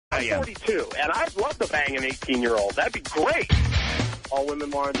I'm 42, and I'd love to bang an 18-year-old. That'd be great. All women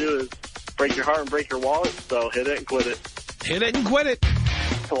want to do is break your heart and break your wallet, so hit it and quit it. Hit it and quit it.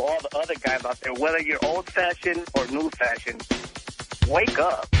 To all the other guys out there, whether you're old-fashioned or new-fashioned, wake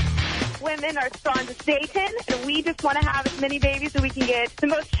up. Women are sons of Satan, and we just want to have as many babies as we can get, the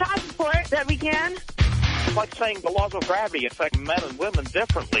most child support that we can. It's like saying the laws of gravity affect men and women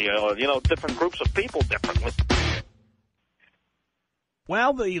differently, different groups of people differently.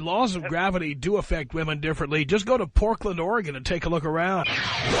 Well, the laws of gravity do affect women differently. Just go to Portland, Oregon, and take a look around.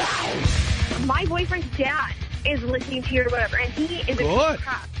 My boyfriend's dad is listening to you or whatever, and he is a piece of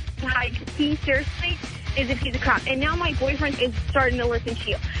crap. Like, he seriously is a piece of crap. And now my boyfriend is starting to listen to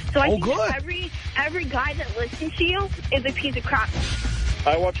you. So I think that every guy that listens to you is a piece of crap.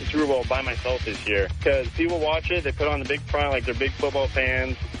 I watched the Super Bowl by myself this year because people watch it, they put on the big front like they're big football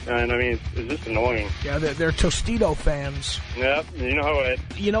fans, and I mean, it's just annoying. Yeah, they're Tostito fans. Yep, you know how it.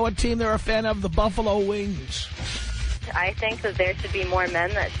 You know what team they're a fan of? The Buffalo Wings. I think that there should be more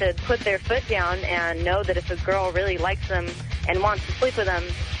men that should put their foot down and know that if a girl really likes them and wants to sleep with them,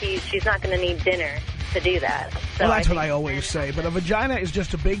 she's not going to need dinner to do that. So well, that's what I always say, but a vagina is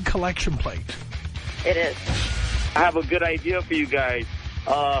just a big collection plate. It is. I have a good idea for you guys.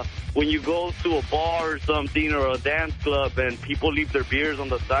 When you go to a bar or something or a dance club and people leave their beers on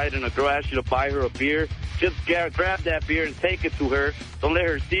the side and a girl asks you to buy her a beer, just grab that beer and take it to her. Don't let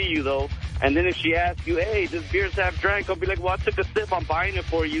her see you, though. And then if she asks you, hey, this beer's half drank, I'll be like, well, I took a sip. I'm buying it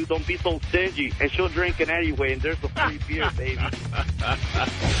for you. Don't be so stingy. And she'll drink it anyway, and there's a free beer, baby.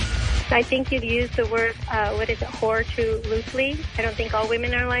 I think you'd use the word, whore too loosely. I don't think all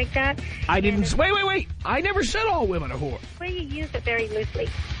women are like that. Wait. I never said all women are whores. Well, you use it very loosely.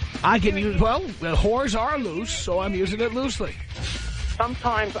 I can use, whores are loose, so I'm using it loosely.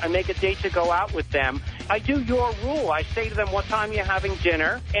 Sometimes I make a date to go out with them. I do your rule. I say to them, what time are you having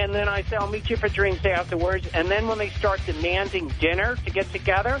dinner? And then I say, I'll meet you for drinks afterwards. And then when they start demanding dinner to get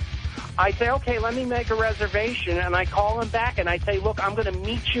together, I say, okay, let me make a reservation. And I call them back and I say, look, I'm going to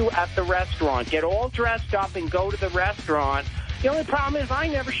meet you at the restaurant. Get all dressed up and go to the restaurant. The only problem is I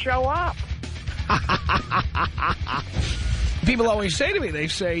never show up. People always say to me, they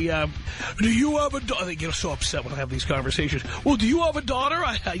say, do you have a daughter? They get so upset when I have these conversations. Well, do you have a daughter?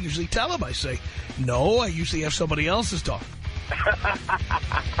 I usually tell them, I say, no, I usually have somebody else's daughter.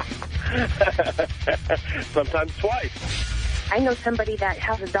 Sometimes twice. I know somebody that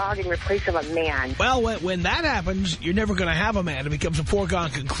has a dog in replace of a man. Well, when that happens, you're never going to have a man. It becomes a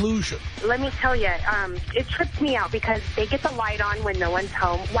foregone conclusion. Let me tell you, it trips me out because they get the light on when no one's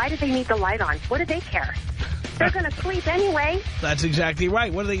home. Why do they need the light on? What do they care? They're going to sleep anyway. That's exactly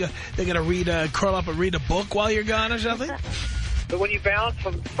right. What are they're going to curl up and read a book while you're gone or something? But when you bounce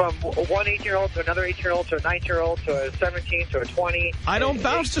from one 8-year-old to another 8-year-old to a 9-year-old to a 17 to a 20. I don't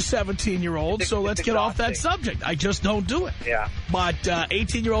bounce to 17-year-olds, so let's get off that subject. I just don't do it. Yeah. But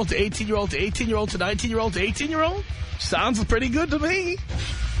 18-year-old to 18-year-old to 18-year-old to 19-year-old to 18-year-old sounds pretty good to me.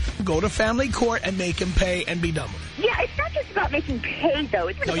 Go to family court and make him pay and be done with it. Yeah, it's not just about making pay, though.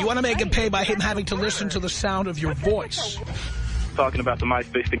 No, you want to make him pay by him having to listen to the sound of your voice. Talking about the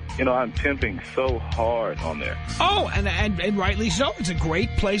MySpace thing, I'm pimping so hard on there. Oh, and rightly so. It's a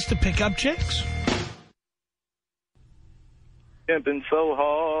great place to pick up chicks. Pimping so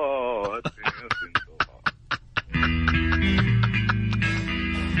hard. Pimping so hard.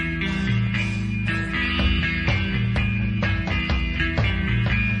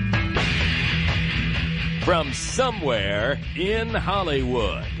 From somewhere in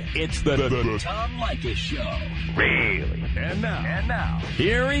Hollywood, it's the Tom Leykis Show. Really? And now,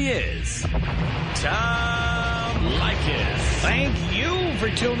 here he is, Tom Leykis. Thank you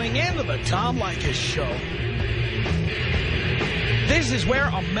for tuning in to the Tom Leykis Show. This is where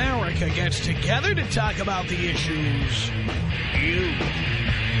America gets together to talk about the issues you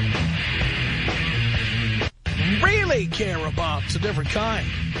really care about. It's a different kind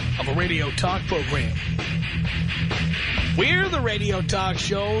of a radio talk program. We're the radio talk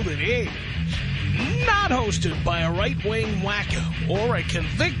show that is not hosted by a right-wing wacko or a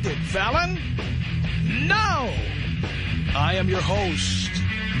convicted felon. No! I am your host.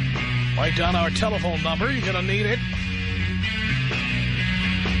 Write down our telephone number. You're going to need it.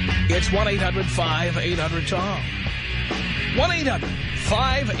 It's 1-800-5800-TOM.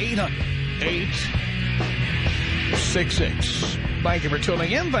 1-800-5800-866. Thank you for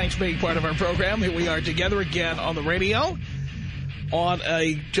tuning in. Thanks for being part of our program. Here we are together again on the radio on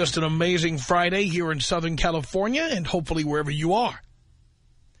just an amazing Friday here in Southern California and hopefully wherever you are.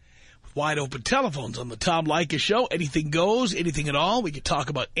 With wide open telephones on the Tom Leykis Show. Anything goes, anything at all. We can talk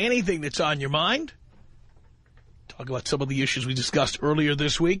about anything that's on your mind. Talk about some of the issues we discussed earlier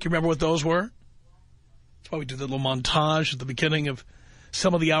this week. You remember what those were? That's why we did the little montage at the beginning of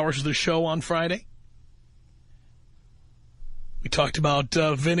some of the hours of the show on Friday. We talked about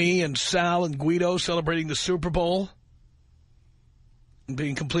Vinny and Sal and Guido celebrating the Super Bowl and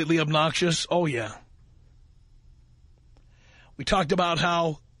being completely obnoxious. Oh, yeah. We talked about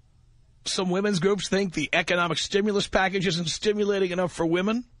how some women's groups think the economic stimulus package isn't stimulating enough for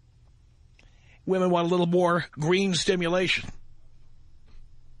women. Women want a little more green stimulation.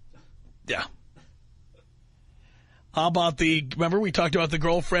 Yeah. How about remember we talked about the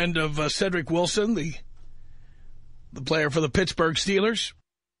girlfriend of Cedric Wilson, the player for the Pittsburgh Steelers?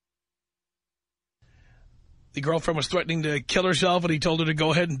 The girlfriend was threatening to kill herself, and he told her to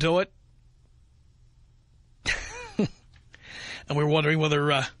go ahead and do it. And we were wondering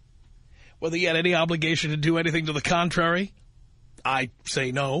whether he had any obligation to do anything to the contrary. I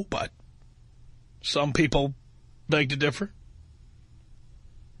say no, but some people beg to differ.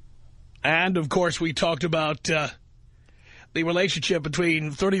 And, of course, we talked about the relationship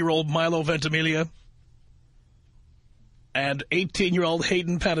between 30-year-old Milo Ventimiglia and 18-year-old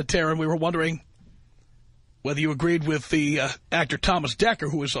Hayden Panettiere. And we were wondering whether you agreed with the actor Thomas Dekker,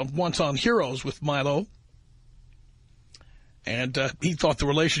 who was once on Heroes with Milo. And he thought the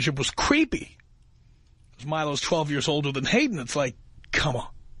relationship was creepy. Because Milo's 12 years older than Hayden. It's like, come on.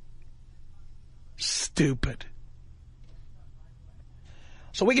 Stupid.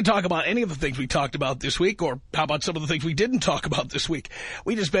 So we can talk about any of the things we talked about this week, or how about some of the things we didn't talk about this week.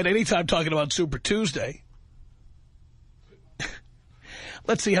 We didn't spend any time talking about Super Tuesday.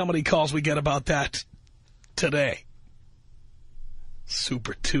 Let's see how many calls we get about that today.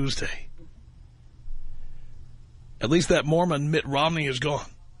 Super Tuesday. At least that Mormon Mitt Romney is gone.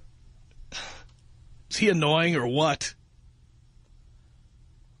 Is he annoying or what?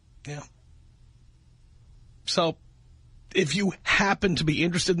 Yeah. So, if you happen to be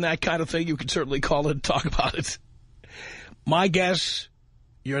interested in that kind of thing, you can certainly call in and talk about it. My guess,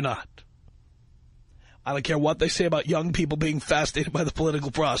 you're not. I don't care what they say about young people being fascinated by the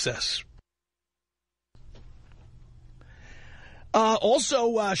political process.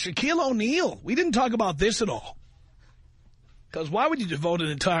 Also, Shaquille O'Neal. We didn't talk about this at all. Because why would you devote an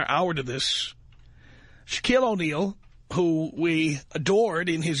entire hour to this? Shaquille O'Neal, who we adored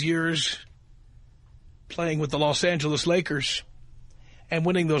in his years playing with the Los Angeles Lakers and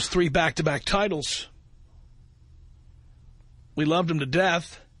winning those 3 back-to-back titles. We loved him to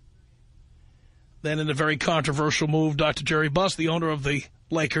death. Then in a very controversial move, Dr. Jerry Buss, the owner of the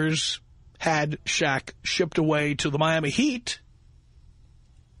Lakers, had Shaq shipped away to the Miami Heat.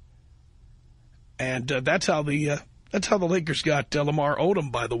 And that's how the Lakers got Lamar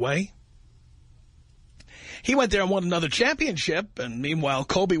Odom, by the way. He went there and won another championship, and meanwhile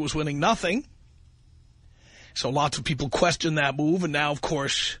Kobe was winning nothing. So lots of people question that move, and now, of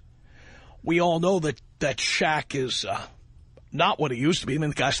course, we all know that Shaq is not what he used to be. I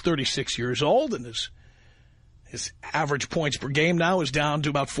mean, the guy's 36 years old, and his average points per game now is down to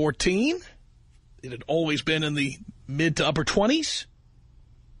about 14. It had always been in the mid to upper 20s.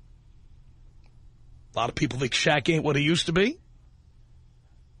 A lot of people think Shaq ain't what he used to be.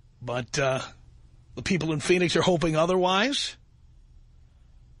 But the people in Phoenix are hoping otherwise.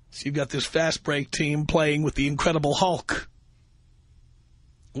 So you've got this fast break team playing with the Incredible Hulk.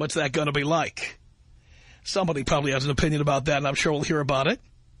 What's that going to be like? Somebody probably has an opinion about that, and I'm sure we'll hear about it.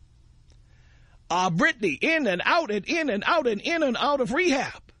 Britney, in and out and in and out and in and out of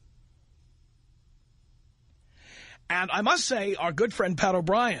rehab. And I must say, our good friend Pat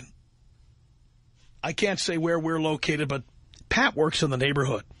O'Brien, I can't say where we're located, but Pat works in the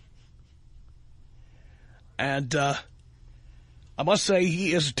neighborhood. And I must say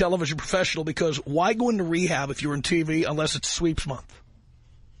he is a television professional, because why go into rehab if you're in TV unless it's sweeps month?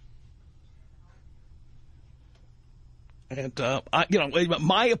 And,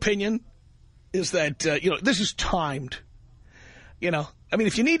 my opinion is that, this is timed. I mean,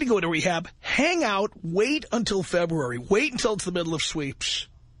 if you need to go into rehab, hang out, wait until February. Wait until it's the middle of sweeps.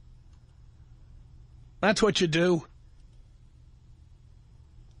 That's what you do.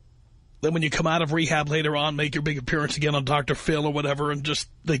 Then when you come out of rehab later on, make your big appearance again on Dr. Phil or whatever, and just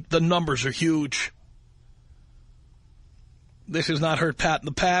the numbers are huge. This has not hurt Pat in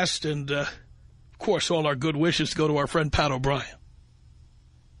the past, and, of course, all our good wishes go to our friend Pat O'Brien.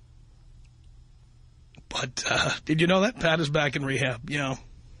 But did you know that? Pat is back in rehab,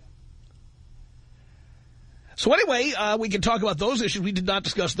 So anyway, we can talk about those issues. We did not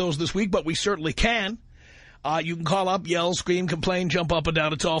discuss those this week, but we certainly can. You can call up, yell, scream, complain, jump up and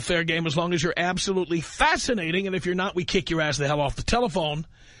down. It's all fair game as long as you're absolutely fascinating. And if you're not, we kick your ass the hell off the telephone.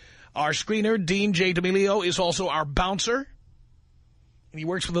 Our screener, Dean J. D'Amelio, is also our bouncer. And he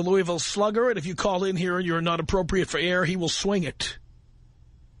works for the Louisville Slugger, and if you call in here and you're not appropriate for air, he will swing it.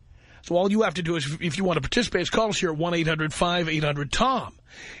 So all you have to do is, if you want to participate, is call us here at 1-800-5800-TOM.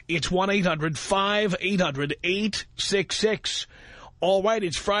 It's 1-800-5800-866. All right,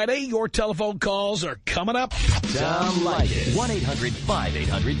 it's Friday. Your telephone calls are coming up. Tom Leykis.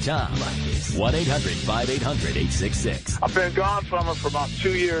 1-800-5800-TOM. 1-800-5800-866. I've been gone from her for about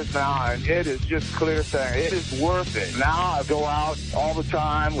 2 years now, and it is just clear saying it is worth it. Now I go out all the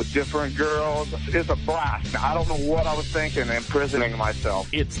time with different girls. It's a blast. I don't know what I was thinking, imprisoning myself.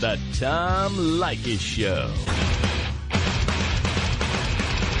 It's the Tom Leykis Show.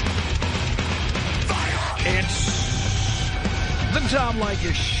 It's the Tom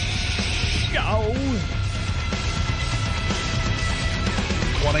Leykis Show.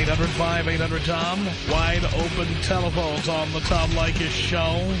 1-800-5800-TOM. Wide open telephones on the Tom Leykis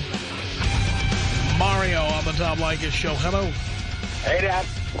Show. Mario on the Tom Leykis Show. Hello. Hey, Dad.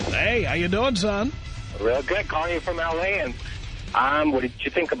 Hey, how you doing, son? Real good. Calling you from L.A. And what did you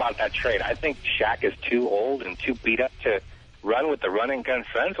think about that trade? I think Shaq is too old and too beat up to run with the run-and-gun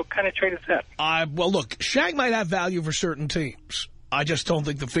friends. What kind of trade is that? Well, look, Shaq might have value for certain teams. I just don't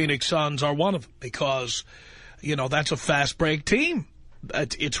think the Phoenix Suns are one of them because, you know, that's a fast-break team.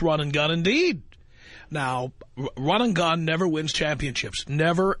 It's run-and-gun indeed. Now, run-and-gun never wins championships.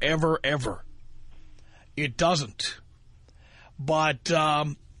 Never, ever, ever. It doesn't. But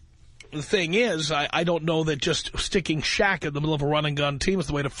the thing is, I don't know that just sticking Shaq in the middle of a run-and-gun team is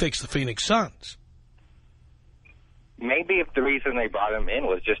the way to fix the Phoenix Suns. Maybe if the reason they brought him in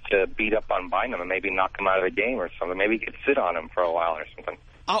was just to beat up on Bynum and maybe knock him out of the game or something. Maybe he could sit on him for a while or something.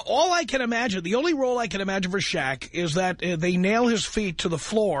 All I can imagine, the only role I can imagine for Shaq is that they nail his feet to the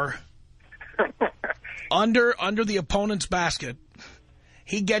floor under the opponent's basket.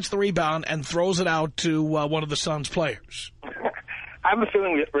 He gets the rebound and throws it out to one of the Suns players. I have a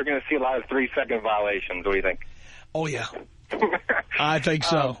feeling we're going to see a lot of 3-second violations. What do you think? Oh, yeah. I think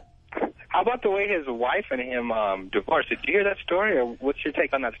so. How about the way his wife and him divorced? Did you hear that story, or what's your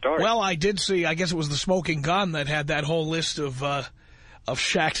take on that story? Well, I did see, I guess it was the Smoking Gun that had that whole list of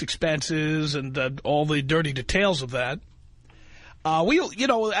Shaq's expenses and all the dirty details of that. You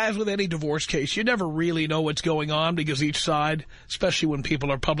know, as with any divorce case, you never really know what's going on because each side, especially when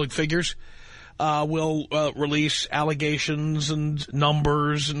people are public figures, will release allegations and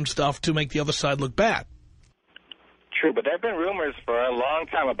numbers and stuff to make the other side look bad. True, but there have been rumors for a long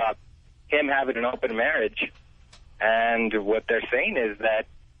time about him having an open marriage, and what they're saying is that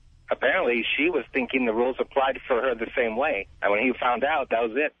apparently she was thinking the rules applied for her the same way, and when he found out, that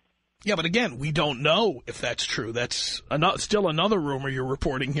was it. Yeah, but again, we don't know if that's true. That's still another rumor you're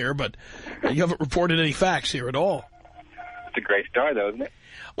reporting here, but you haven't reported any facts here at all. It's a great story, though, isn't it?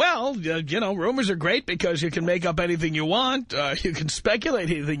 Well, you know, rumors are great because you can make up anything you want. You can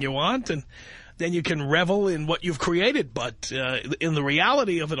speculate anything you want, and then you can revel in what you've created. But in the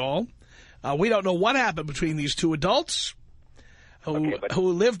reality of it all, we don't know what happened between these two adults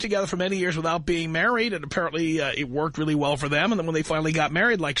who lived together for many years without being married, and apparently it worked really well for them. And then when they finally got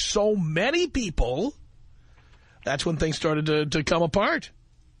married, like so many people, that's when things started to come apart.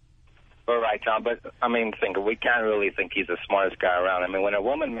 All right, Tom, but, I mean, we can't really think he's the smartest guy around. I mean, when a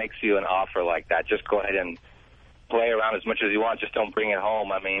woman makes you an offer like that, just go ahead and play around as much as you want. Just don't bring it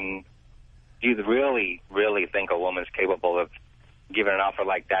home. I mean, do you really, really think a woman's capable of giving an offer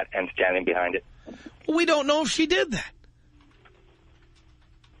like that and standing behind it? Well, we don't know if she did that.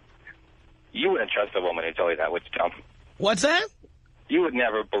 You wouldn't trust a woman who told you that, would you, Tom? What's that? You would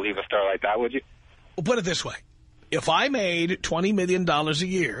never believe a story like that, would you? Well, put it this way. If I made $20 million a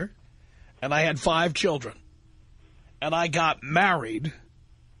year and I had 5 children and I got married,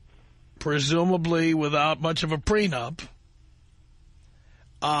 presumably without much of a prenup,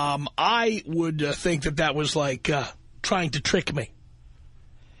 I would think that was like trying to trick me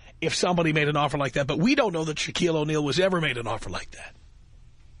if somebody made an offer like that. But we don't know that Shaquille O'Neal was ever made an offer like that.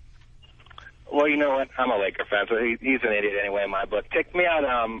 Well, you know what? I'm a Laker fan, so he's an idiot anyway in my book. Take me out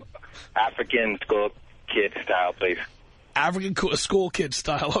African school kid style, please. African school kid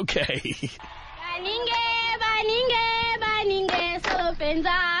style, okay.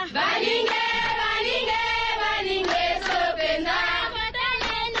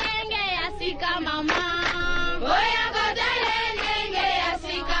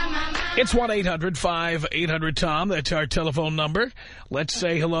 It's 1-800-5800-TOM. That's our telephone number. Let's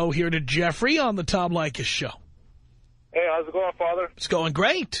say hello here to Jeffrey on the Tom Leykis Show. Hey, how's it going, Father? It's going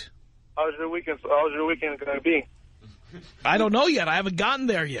great. How's your weekend going to be? I don't know yet. I haven't gotten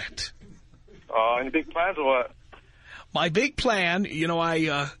there yet. Any big plans or what? My big plan, you know,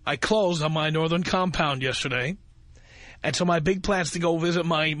 I closed on my northern compound yesterday. And so my big plan is to go visit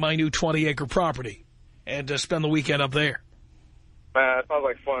my new 20-acre property and spend the weekend up there. Man, it sounds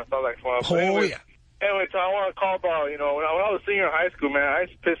like fun. Oh, anyway, yeah. Anyway, Tom, I want to call about, you know, when I was a senior in high school, man,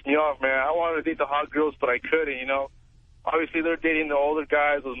 it used to piss me off, man. I wanted to date the hot girls, but I couldn't, you know. Obviously, they're dating the older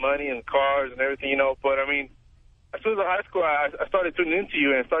guys with money and cars and everything, you know. But, I mean, as soon as high school, I started tuning into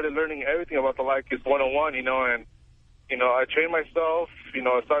you and started learning everything about the Leykis 101, you know. And, you know, I trained myself, you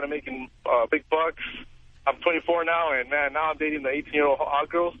know, I started making big bucks. I'm 24 now, and, man, now I'm dating the 18-year-old hot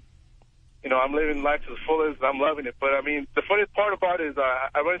girls. You know, I'm living life to the fullest. I'm loving it. But, I mean, the funniest part about it is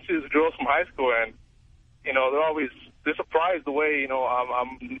I run into these girls from high school, and, you know, they're surprised the way, you know,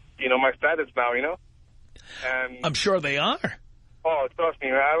 I'm you know, my status now, you know. And I'm sure they are. Oh, trust me,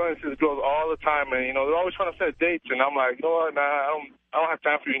 man. I run into these girls all the time, and, you know, they're always trying to set dates, and I'm like, you know what, nah, I don't have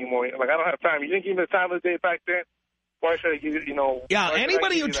time for you anymore. Like, I don't have time. You didn't give me the time of the day back then. Why should I give you, you know? Yeah,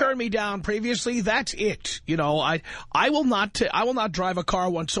 anybody who turned me down previously, that's it. You know, I will not drive a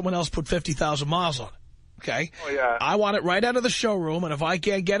car once someone else put 50,000 miles on it. Okay? Oh, yeah. I want it right out of the showroom, and if I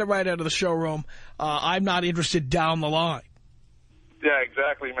can't get it right out of the showroom, I'm not interested down the line. Yeah,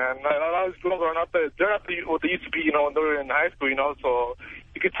 exactly, man. A lot of these girls are not what they used to be, you know, when they were in high school, you know, so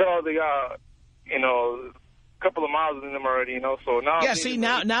you could tell they got, you know, a couple of miles in them already, you know, so now... Yeah, see,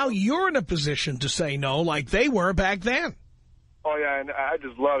 now you're in a position to say no like they were back then. Oh, yeah, and I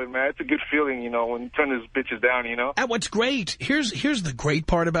just love it, man. It's a good feeling, you know, when you turn these bitches down, you know. And what's great, here's the great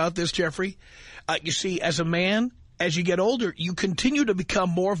part about this, Jeffrey. You see, as a man, as you get older, you continue to become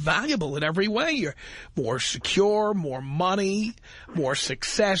more valuable in every way. You're more secure, more money, more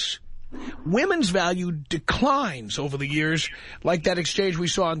success. Women's value declines over the years, like that exchange we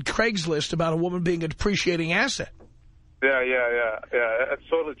saw on Craigslist about a woman being a depreciating asset. Yeah. That's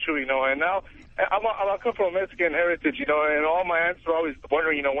totally true, you know. And now, I come from a Mexican heritage, you know, and all my aunts are always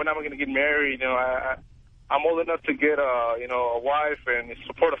wondering, you know, when am I going to get married? You know, I'm old enough to get, you know, a wife and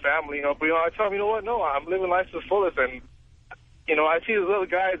support a family, you know. But, you know, I tell them, you know what, no, I'm living life to the fullest. And, you know, I see these little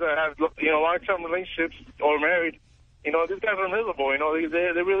guys that have, you know, long-term relationships or married. You know, these guys are miserable. You know,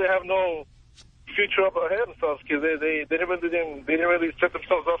 they really have no future up ahead of themselves because they didn't really set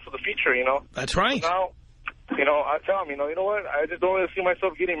themselves up for the future, you know. That's right. So now, you know, I tell them, you know what, I just don't really see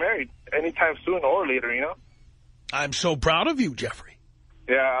myself getting married anytime soon or later, you know. I'm so proud of you, Jeffrey.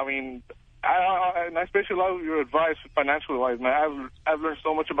 Yeah, I mean... I especially love your advice, financial advice, man. I've learned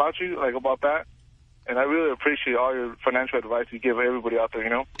so much about you, like about that, and I really appreciate all your financial advice you give everybody out there, you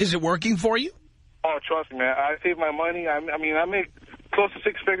know. Is it working for you? Oh, trust me, man. I save my money. I mean, I make close to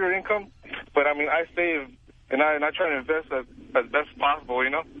six-figure income, but I mean, I save and I try to invest as best as possible, you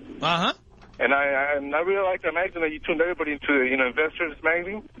know. Uh-huh. And I really like the magazine that you tuned everybody into, you know, Investors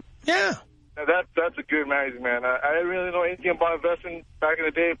magazine. Yeah. Now that's a good magazine, man. I didn't really know anything about investing back in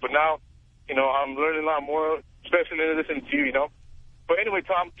the day, but now. You know, I'm learning a lot more, especially listening to you, you know. But anyway,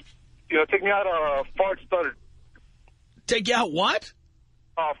 Tom, you know, take me out a fart stutter. Take you out what?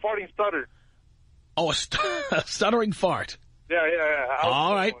 Farting stutter. Oh, a stuttering fart. Yeah.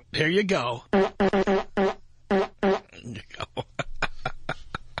 All right, here you go. Here you go.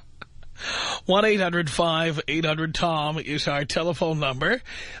 1-800-5800-TOM is our telephone number.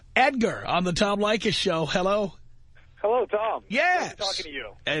 Edgar on the Tom Leykis Show. Hello. Hello, Tom. Yes. Nice talking to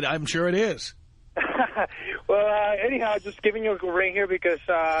you. And I'm sure it is. Well, anyhow, just giving you a ring here because,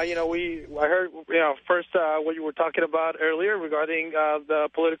 you know, I heard, you know, first what you were talking about earlier regarding the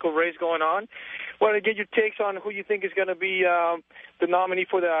political race going on. Wanted to get your takes on who you think is going to be the nominee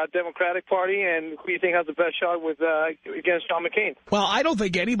for the Democratic Party and who you think has the best shot against John McCain. Well, I don't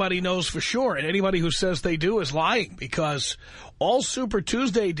think anybody knows for sure, and anybody who says they do is lying because all Super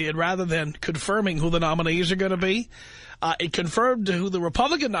Tuesday did, rather than confirming who the nominees are going to be, it confirmed who the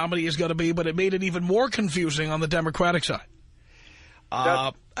Republican nominee is going to be, but it made it even more confusing on the Democratic side.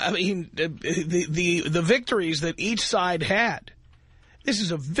 I mean, the victories that each side had, this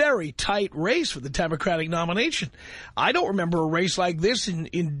is a very tight race for the Democratic nomination. I don't remember a race like this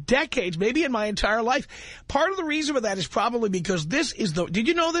in decades, maybe in my entire life. Part of the reason for that is probably because this is did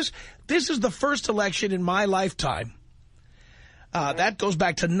you know this? This is the first election in my lifetime. That goes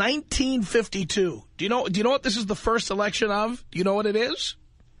back to 1952. Do you know what this is the first election of? Do you know what it is?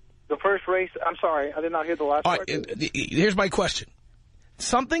 The first race, I'm sorry, I did not hear the last part. Here's my question.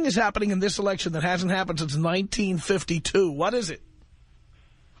 Something is happening in this election that hasn't happened since 1952. What is it?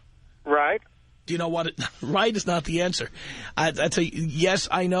 Right. Do you know what? Right is not the answer. I'd say yes,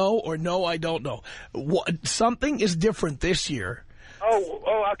 I know, or no, I don't know. Something is different this year.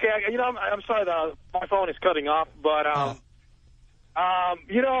 Oh, okay. You know, I'm sorry, my phone is cutting off, but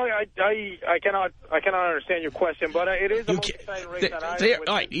You know, I cannot understand your question, but it is the most exciting race that I.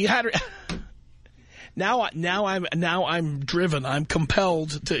 All right, you had. Now I'm driven. I'm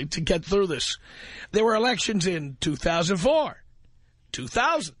compelled to get through this. There were elections in 2004,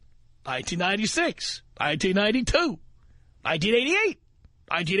 2000, 1996, 1992, 1988,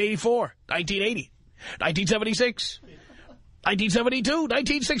 1984, 1980, 1976, 1972,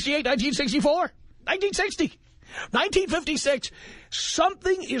 1968, 1964, 1960, 1956.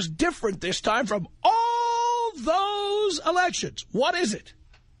 Something is different this time from all those elections. What is it?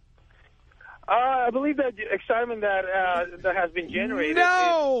 I believe that excitement that has been generated.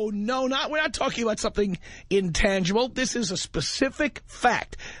 No, we're not talking about something intangible. This is a specific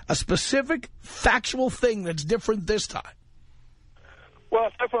fact, a specific factual thing that's different this time. Well,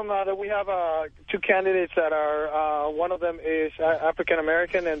 aside from that, we have two candidates that are, one of them is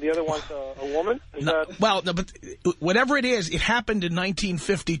African-American and the other one's a woman. But whatever it is, it happened in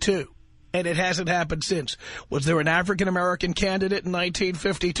 1952. And it hasn't happened since. Was there an African-American candidate in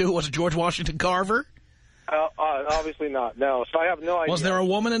 1952? Was it George Washington Carver? Obviously not, no. So I have no idea. Was there a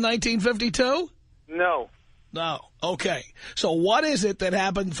woman in 1952? No. No. Okay. So what is it that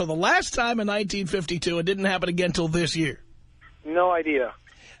happened for the last time in 1952 and didn't happen again until this year? No idea.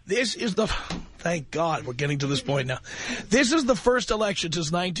 This is the... Thank God we're getting to this point now. This is the first election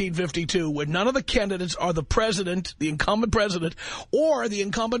since 1952 where none of the candidates are the president, the incumbent president, or the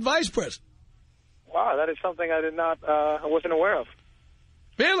incumbent vice president. Wow, that is something I wasn't aware of.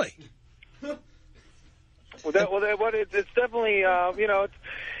 Really? It's definitely, it's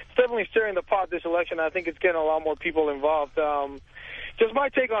definitely stirring the pot, this election. I think it's getting a lot more people involved. Just my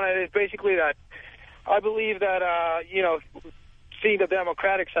take on it is basically that I believe that, seeing the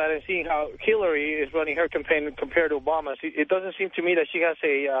Democratic side and seeing how Hillary is running her campaign compared to Obama, it doesn't seem to me that she has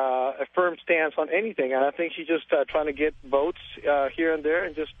a firm stance on anything. And I think she's just trying to get votes here and there,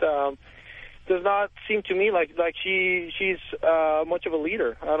 and just does not seem to me like she's much of a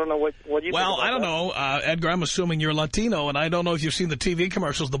leader. I don't know what you think about I don't know, Edgar, I'm assuming you're Latino, and I don't know if you've seen the TV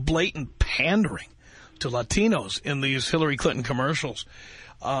commercials, the blatant pandering to Latinos in these Hillary Clinton commercials.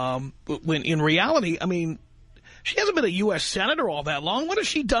 When in reality, I mean, she hasn't been a U.S. Senator all that long. What has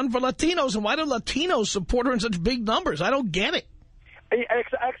she done for Latinos, and why do Latinos support her in such big numbers? I don't get it.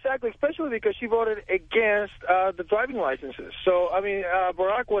 Exactly, especially because she voted against the driving licenses. So, I mean,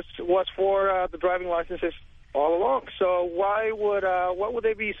 Barack was for the driving licenses all along. So why would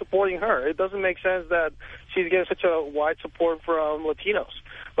they be supporting her? It doesn't make sense that she's getting such a wide support from Latinos.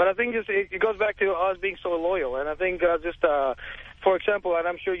 But I think it goes back to us being so loyal. And I think for example, and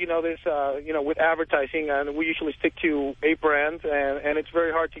I'm sure you know this, with advertising, and we usually stick to a brand, and it's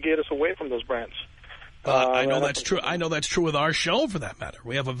very hard to get us away from those brands. I know that's true. I know that's true with our show, for that matter.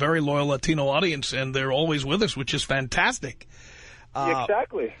 We have a very loyal Latino audience, and they're always with us, which is fantastic.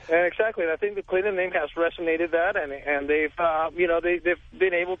 Exactly. And I think the Clinton name has resonated that, and they've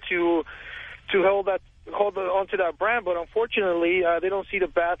been able to hold onto that brand. But unfortunately, they don't see the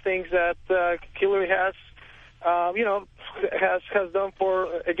bad things that Hillary has done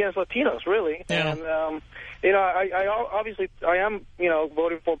against Latinos, really. Yeah. And, I am,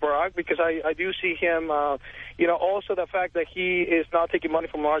 voting for Barack because I do see him, also the fact that he is not taking money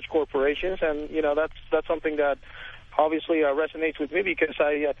from large corporations. And, that's something that obviously resonates with me because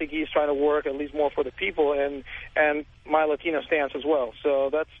I think he's trying to work at least more for the people and my Latino stance as well.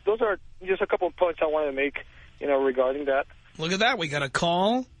 So those are just a couple of points I wanted to make, regarding that. Look at that. We got a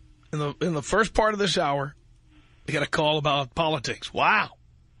call in the first part of this hour. We got a call about politics. Wow.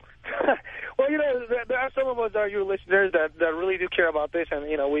 Well, there are some of us, your listeners, that really do care about this, and,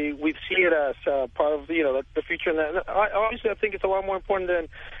 we see it as part of, the future. And obviously, I think it's a lot more important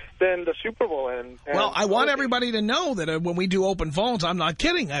than the Super Bowl. And well, I want everybody to know that when we do open phones, I'm not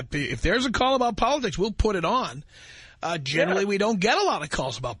kidding. If there's a call about politics, we'll put it on. Generally, we don't get a lot of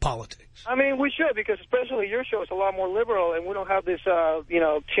calls about politics. I mean, we should, because especially your show is a lot more liberal, and we don't have this,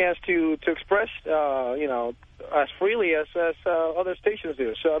 chance to express, as freely as other stations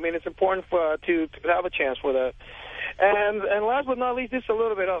do. So, I mean, it's important to have a chance for that. And last but not least, this is a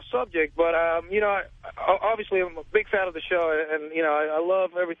little bit off subject, but, obviously I'm a big fan of the show, and, I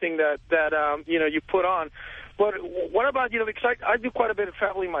love everything that you put on. But what about, because I do quite a bit of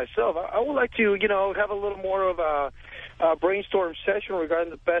traveling myself. I would like to, have a little more of a brainstorm session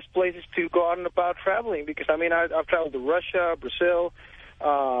regarding the best places to go out and about traveling, because, I mean, I've traveled to Russia, Brazil,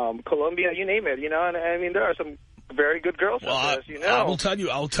 Colombia, you name it, and I mean, there are some very good girls out there, as you know.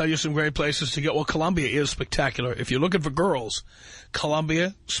 I'll tell you some great places to go. Well, Colombia is spectacular. If you're looking for girls,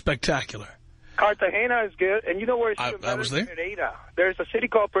 Colombia, spectacular. Cartagena is good, and you know where it's I was there. Pereira. There's a city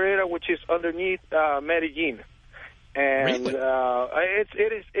called Pereira, which is underneath Medellin. And really?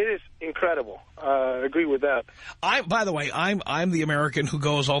 it is incredible. I agree with that. By the way, I'm the American who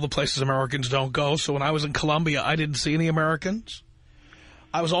goes all the places Americans don't go. So when I was in Colombia, I didn't see any Americans.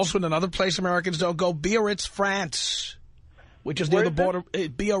 I was also in another place Americans don't go, Biarritz, France, which is near the border.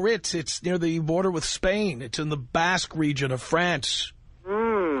 Biarritz, it's near the border with Spain. It's in the Basque region of France.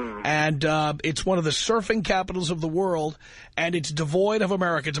 And it's one of the surfing capitals of the world, and it's devoid of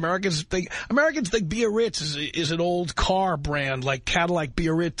Americans. Americans think Biarritz is an old car brand like Cadillac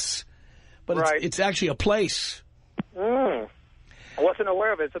Biarritz, but it's actually a place. I wasn't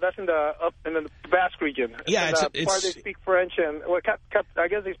aware of it. So that's in the Basque region. Yeah, it's part they speak French and I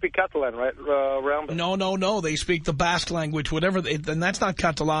guess they speak Catalan, right? Around them. No. They speak the Basque language, whatever. And that's not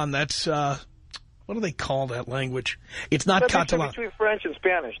Catalan. That's what do they call that language? It's not Catalan. Between French and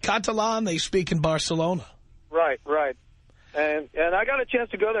Spanish. Catalan they speak in Barcelona. Right. And I got a chance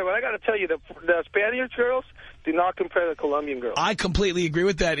to go there, but I got to tell you, the Spanish girls do not compare to Colombian girls. I completely agree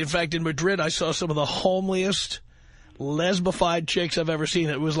with that. In fact, in Madrid, I saw some of the homeliest, lesbified chicks I've ever seen.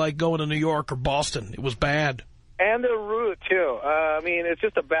 It was like going to New York or Boston. It was bad. And they're rude, too. I mean, it's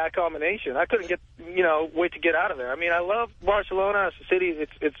just a bad combination. I couldn't wait to get out of there. I mean, I love Barcelona as a city.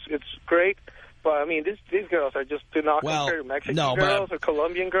 It's great. But, I mean, these girls are just do not compare to Mexican girls or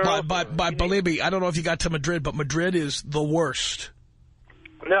Colombian girls. But believe me, I don't know if you got to Madrid, but Madrid is the worst.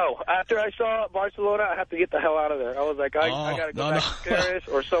 No. After I saw Barcelona, I have to get the hell out of there. I was like, I got to go back to Paris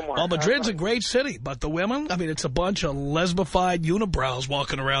or somewhere. Well, Madrid's a great city, but the women, I mean, it's a bunch of lesbified unibrows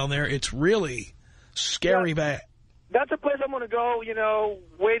walking around there. It's really scary bad. That's a place I'm going to go,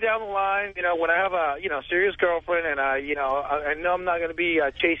 way down the line, when I have a, serious girlfriend and, I know I'm not going to be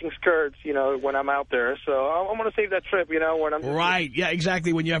chasing skirts, when I'm out there. So I'm going to save that trip, when I'm... Right. Yeah,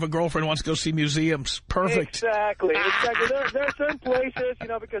 exactly. When you have a girlfriend who wants to go see museums. Perfect. Exactly. There are certain places,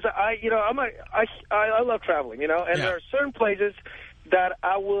 because I love traveling, and there are certain places that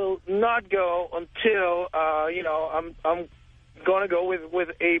I will not go until, I'm going to go with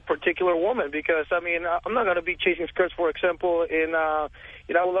a particular woman because, I mean, I'm not going to be chasing skirts, for example, I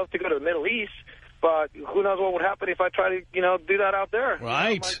would love to go to the Middle East, but who knows what would happen if I try to, do that out there. Right. I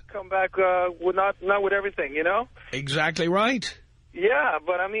might come back with not with everything, Exactly right. Yeah,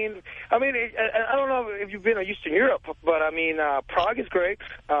 but I mean, I don't know if you've been to Eastern Europe, but I mean, Prague is great.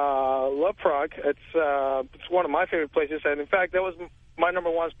 Love Prague. It's one of my favorite places, and in fact, that was my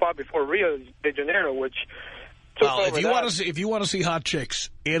 #1 spot before Rio de Janeiro, which... Well, if you want to see hot chicks,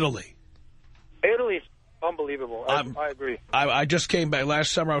 Italy. Italy's unbelievable. I agree. I just came back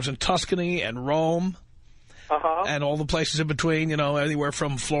last summer. I was in Tuscany and Rome, and all the places in between. Anywhere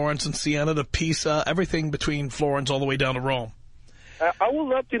from Florence and Siena to Pisa, everything between Florence all the way down to Rome. I would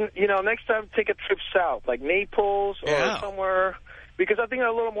love to, next time take a trip south, like Naples or somewhere. Because I think they're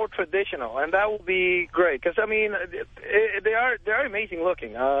a little more traditional, and that will be great. Because I mean, they are amazing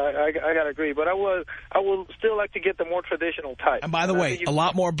looking. I gotta agree, but I will still like to get the more traditional type. And by the way, a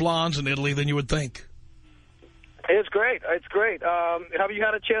lot more blondes in Italy than you would think. It's great. It's great. Have you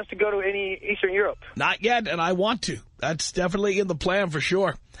had a chance to go to any Eastern Europe? Not yet, and I want to. That's definitely in the plan for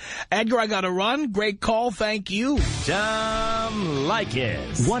sure. Edgar, I got to run. Great call. Thank you. Tom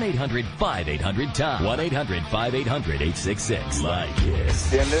Leykis. 1-800-5800-TOM. 1-800-5800-866.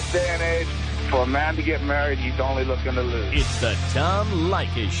 Leykis. In this day and age, for a man to get married, he's only looking to lose. It's the Tom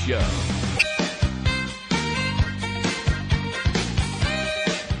Leykis Show.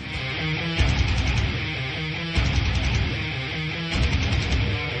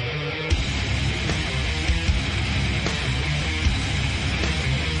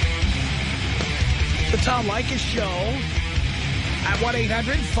 The Tom Leykis Show at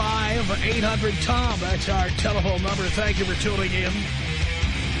 1-800-5800-TOM. That's our telephone number. Thank you for tuning in.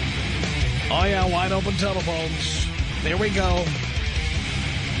 Oh, yeah, wide open telephones. There we go.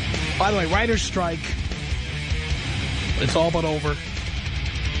 By the way, writer's strike. It's all but over.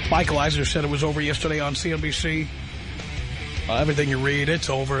 Michael Eisner said it was over yesterday on CNBC. Everything you read, it's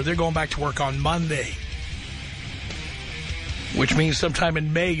over. They're going back to work on Monday. Which means sometime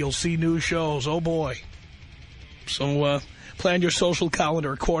in May you'll see new shows. Oh, boy. So plan your social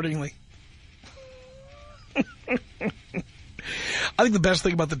calendar accordingly. I think the best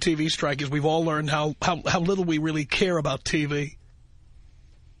thing about the TV strike is we've all learned how little we really care about TV.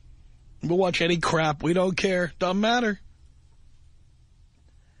 We'll watch any crap. We don't care. Doesn't matter.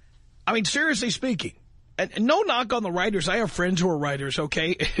 I mean, seriously speaking, and no knock on the writers. I have friends who are writers,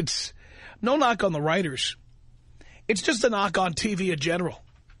 okay? It's no knock on the writers. It's just a knock on TV in general.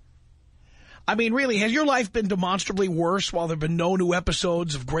 I mean, really, has your life been demonstrably worse while there have been no new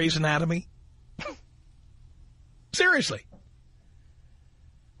episodes of Grey's Anatomy? Seriously.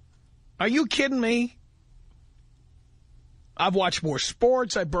 Are you kidding me? I've watched more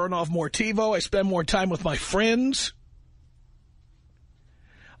sports. I burn off more TiVo. I spend more time with my friends.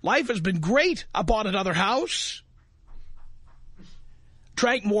 Life has been great. I bought another house.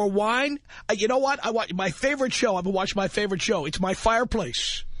 Drank more wine. You know what? I watch my favorite show. I've been watching my favorite show. It's My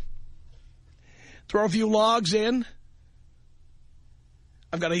Fireplace. Throw a few logs in.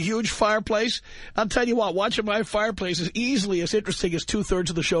 I've got a huge fireplace. I'll tell you what, watching My Fireplace is easily as interesting as 2/3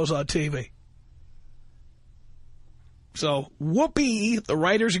 of the shows on TV. So, whoopee, the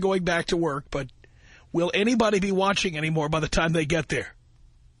writers are going back to work, but will anybody be watching anymore by the time they get there?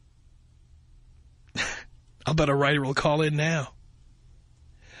 I'll bet a writer will call in now.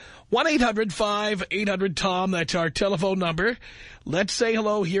 1-800-5800-TOM, that's our telephone number. Let's say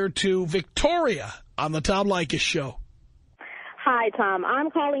hello here to Victoria on the Tom Leykis Show. Hi, Tom.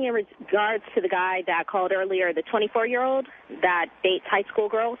 I'm calling in regards to the guy that called earlier, the 24-year-old that dates high school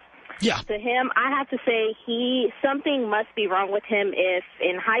girls. Yeah. To him, I have to say something must be wrong with him if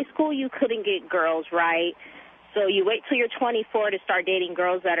in high school you couldn't get girls, right? So you wait till you're 24 to start dating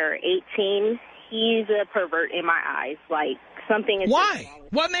girls that are 18. He's a pervert in my eyes. Like, something is... Why?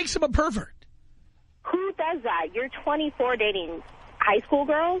 What makes him a pervert? Who does that? You're 24 dating high school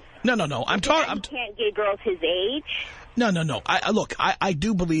girls? No. I'm talking... You can't get girls his age? No. Look, I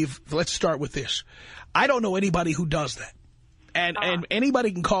do believe... Let's start with this. I don't know anybody who does that. And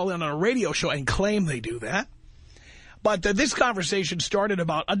anybody can call in on a radio show and claim they do that. But this conversation started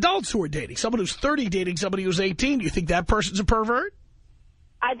about adults who are dating. Someone who's 30 dating somebody who's 18. Do you think that person's a pervert?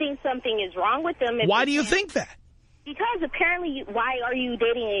 I think something is wrong with them. Why do you think that? Because apparently, why are you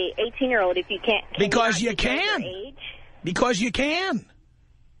dating a 18-year-old if you can't? Because you can. Because you can.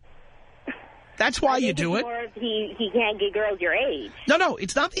 That's why you do it. More if he can't get girls your age. No,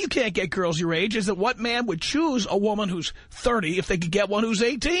 it's not that you can't get girls your age. It's that what man would choose a woman who's 30 if they could get one who's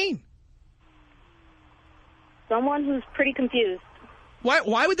 18? Someone who's pretty confused.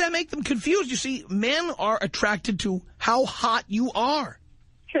 Why would that make them confused? You see, men are attracted to how hot you are.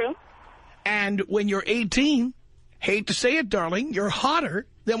 True. And when you're 18, hate to say it, darling, you're hotter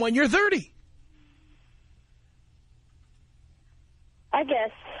than when you're 30. I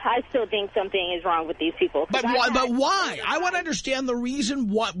guess I still think something is wrong with these people. But why? I want to understand the reason.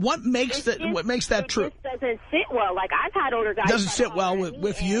 What makes that true? It just doesn't sit well. Like, I've had older guys. Doesn't sit well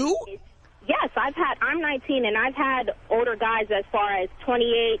with you? Yes, I'm 19, and I've had older guys as far as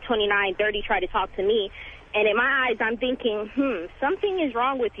 28, 29, 30 try to talk to me. And in my eyes, I'm thinking, something is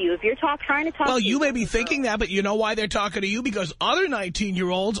wrong with you. If you're trying to talk to me. Well, you may be thinking that, but you know why they're talking to you? Because other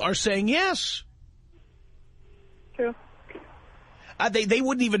 19-year-olds are saying yes. True. They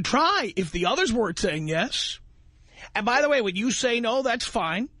wouldn't even try if the others weren't saying yes. And by the way, when you say no, that's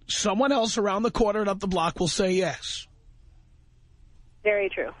fine. Someone else around the corner and up the block will say yes. Very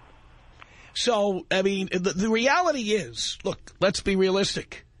true. So, I mean, the reality is, look, let's be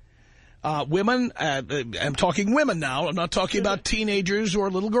realistic. Women, I'm talking women now. I'm not talking about teenagers or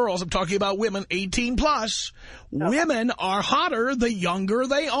little girls. I'm talking about women 18 plus. Okay. Women are hotter the younger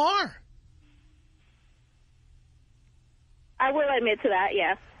they are. I will admit to that,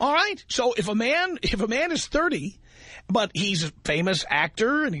 yeah. All right. So if a man is 30, but he's a famous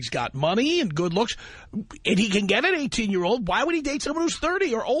actor and he's got money and good looks, and he can get an 18-year-old, why would he date someone who's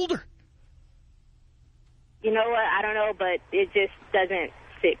 30 or older? You know what? I don't know, but it just doesn't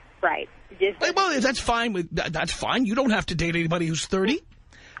sit right. Well, that's fine. That's fine. You don't have to date anybody who's 30.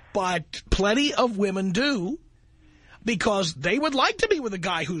 But plenty of women do because they would like to be with a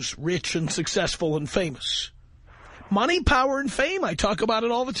guy who's rich and successful and famous. Money, power, and fame. I talk about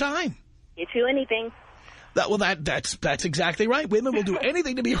it all the time. Get you anything. That's exactly right. Women will do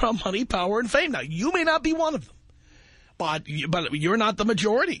anything to be around money, power, and fame. Now, you may not be one of them, but you're not the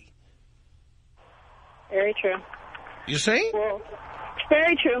majority. Very true. You see? Well,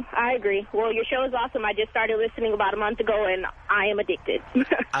 very true. I agree. Well, your show is awesome. I just started listening about a month ago, and I am addicted.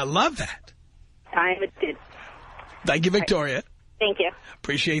 I love that. I am addicted. Thank you, Victoria. Right. Thank you.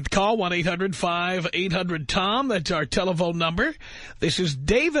 Appreciate the call. 1-800-5800-TOM. That's our telephone number. This is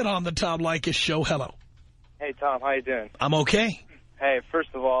David on the Tom Leykis Show. Hello. Hey, Tom. How you doing? I'm okay. Hey, first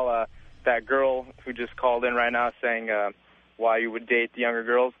of all, that girl who just called in right now saying why you would date the younger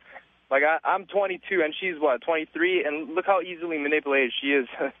girls. Like, I'm 22, and she's, 23? And look how easily manipulated she is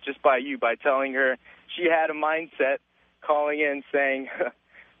just by you, by telling her she had a mindset, calling in saying,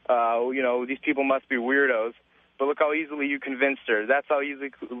 these people must be weirdos. But look how easily you convinced her. That's how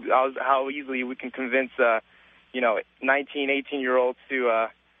easily we can convince, 19, 18-year-olds to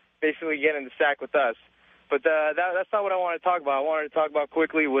basically get in the sack with us. But that's not what I wanted to talk about. I wanted to talk about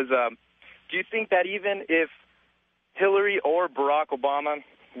quickly was, do you think that even if Hillary or Barack Obama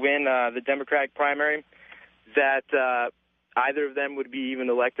win the Democratic primary, that either of them would be even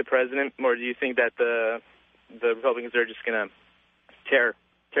elected president, or do you think that the Republicans are just going to tear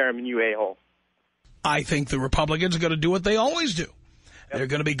him a new a-hole? I think the Republicans are going to do what they always do. Yep. They're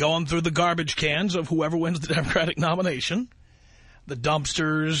going to be going through the garbage cans of whoever wins the Democratic nomination, the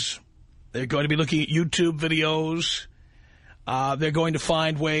dumpsters. They're going to be looking at YouTube videos. They're going to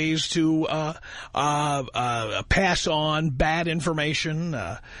find ways to pass on bad information,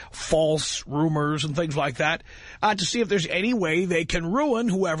 false rumors and things like that, to see if there's any way they can ruin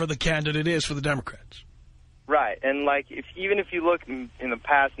whoever the candidate is for the Democrats. Right. And, like, even if you look in the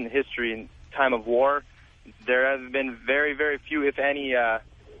past, in history, in time of war, there have been very, very few, if any,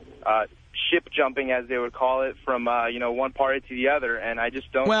 ship jumping, as they would call it, from one party to the other, and I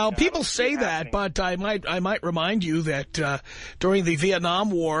just don't. Well, people say that, but I might remind you that during the Vietnam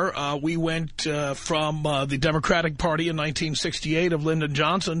War, we went from the Democratic Party in 1968 of Lyndon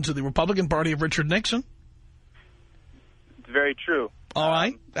Johnson to the Republican Party of Richard Nixon. It's very true. All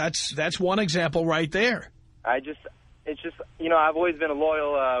right, that's one example right there. It's just I've always been a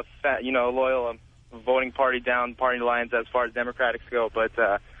loyal voting party down party lines as far as Democrats go, but.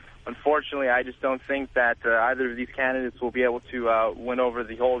 Unfortunately, I just don't think that either of these candidates will be able to win over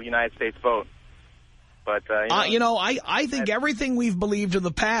the whole United States vote. But, I think everything we've believed in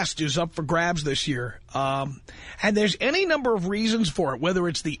the past is up for grabs this year. And there's any number of reasons for it, whether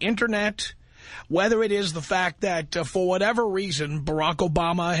it's the Internet, whether it is the fact that for whatever reason, Barack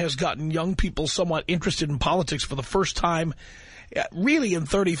Obama has gotten young people somewhat interested in politics for the first time, really in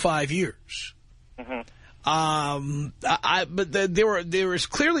 35 years. Mm-hmm. But there is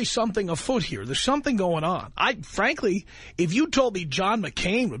clearly something afoot here. There's something going on. Frankly, if you told me John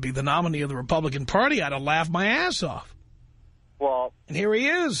McCain would be the nominee of the Republican Party, I'd have laughed my ass off. Well, and here he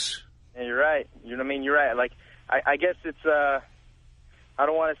is. Yeah, you're right. You know what I mean? You're right. Like, I guess it's, I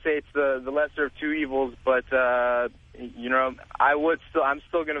don't want to say it's the lesser of two evils, but, I'm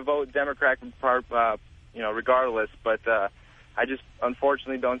still going to vote Democrat, regardless, but, I just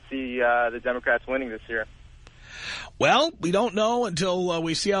unfortunately don't see the Democrats winning this year. Well, we don't know until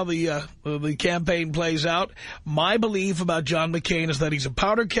we see how the campaign plays out. My belief about John McCain is that he's a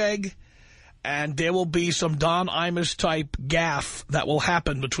powder keg, and there will be some Don Imus-type gaffe that will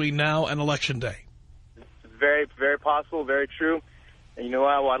happen between now and Election Day. Very, very possible, very true. And you know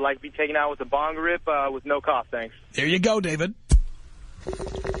what? Well, I'd like to be taken out with a bong rip with no cough, thanks. There you go, David.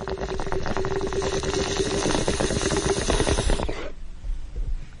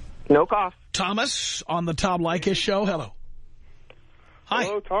 No cough. Thomas on the Tom Leykis show. Hello. Hi.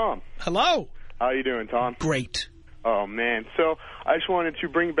 Hello, Tom. Hello. How you doing, Tom? Great. Oh, man. So I just wanted to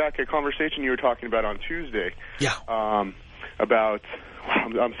bring back a conversation you were talking about on Tuesday. Yeah. About,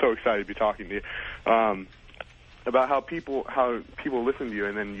 I'm so excited to be talking to you, about how people listen to you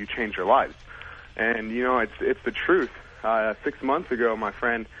and then you change their lives. And, it's the truth. 6 months ago, my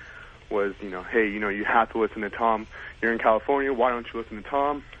friend was, hey, you have to listen to Tom. You're in California. Why don't you listen to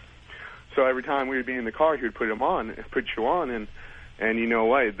Tom? So every time we would be in the car, he would put you on, and you know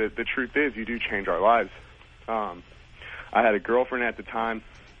what? The truth is, you do change our lives. I had a girlfriend at the time.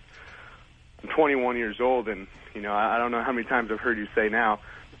 I'm 21 years old, and I don't know how many times I've heard you say now,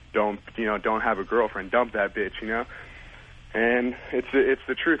 don't have a girlfriend, dump that bitch, And it's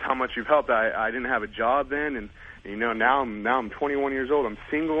the truth. How much you've helped. I didn't have a job then, and now I'm 21 years old. I'm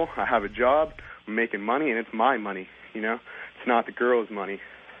single. I have a job. I'm making money, and it's my money. It's not the girl's money.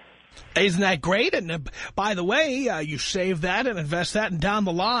 Isn't that great? And by the way, you save that and invest that, and down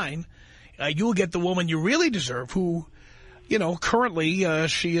the line, you'll get the woman you really deserve, who, currently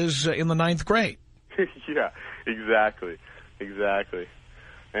she is in the 9th grade. Yeah, exactly.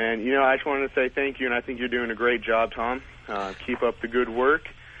 And, I just wanted to say thank you, and I think you're doing a great job, Tom. Keep up the good work.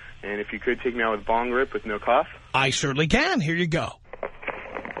 And if you could take me out with bong rip with no cough. I certainly can. Here you go.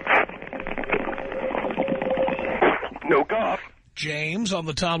 No cough. James on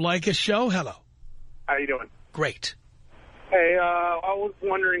the Tom Leykis show. Hello. How you doing? Great. Hey, I was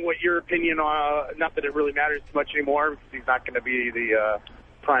wondering what your opinion on, not that it really matters too much anymore, because he's not going to be the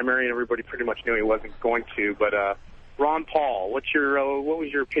primary, and everybody pretty much knew he wasn't going to, but Ron Paul, what was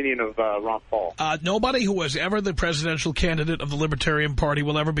your opinion of Ron Paul? Nobody who was ever the presidential candidate of the Libertarian Party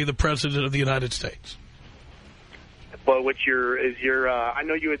will ever be the president of the United States. But I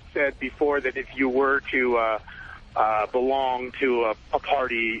know you had said before that if you were to belong to a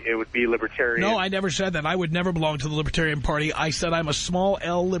party, it would be Libertarian. No, I never said that. I would never belong to the Libertarian Party. I said I'm a small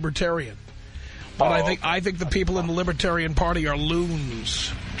L Libertarian. But I think the people in the Libertarian Party are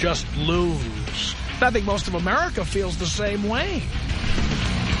loons. Just loons. I think most of America feels the same way.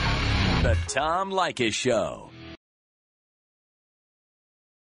 The Tom Leykis Show.